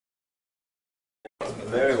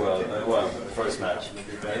Very well. Well, the first match.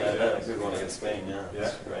 A good one against Spain. Yeah,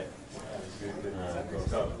 that's great.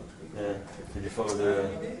 Yeah. Did you follow the?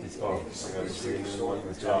 Oh, I got the one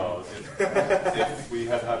with Charles. If we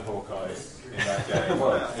had Hawkeye in that game,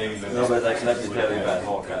 well, England. no, but I can let me tell you about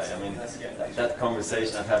Hawkeye. I mean, that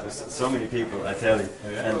conversation I've had with so many people, I tell you.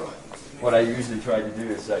 And what I usually try to do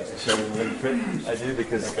is like show them a little trick I do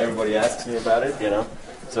because everybody asks me about it, you know.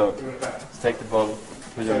 So take the ball,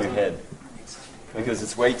 put it on your head because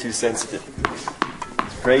it's way too sensitive.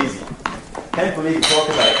 It's crazy. Can't believe you talk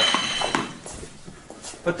about it.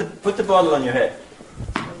 Put the bottle on your head.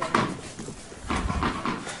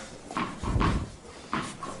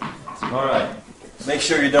 All right. Make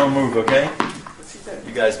sure you don't move, okay?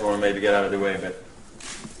 You guys want to maybe get out of the way a bit.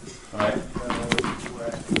 All right.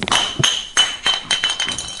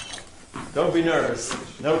 Don't be nervous.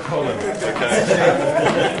 No pulling. Okay.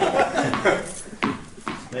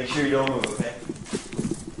 Make sure you don't move, okay?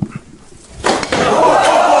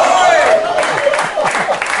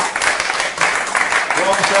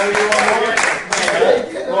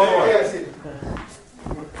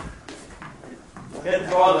 Get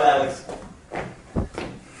the ball, Alex.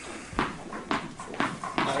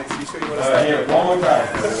 Alex, you sure you want to Alright, here, one more time.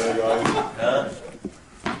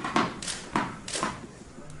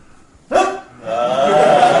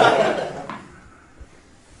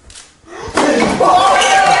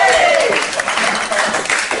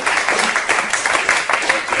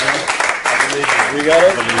 You got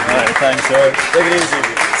it? Alright, thanks, sir. Take it easy.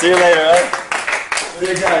 See you later, right? See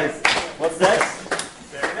you guys. What's next?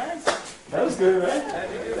 Very nice. That was good,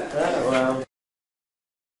 right?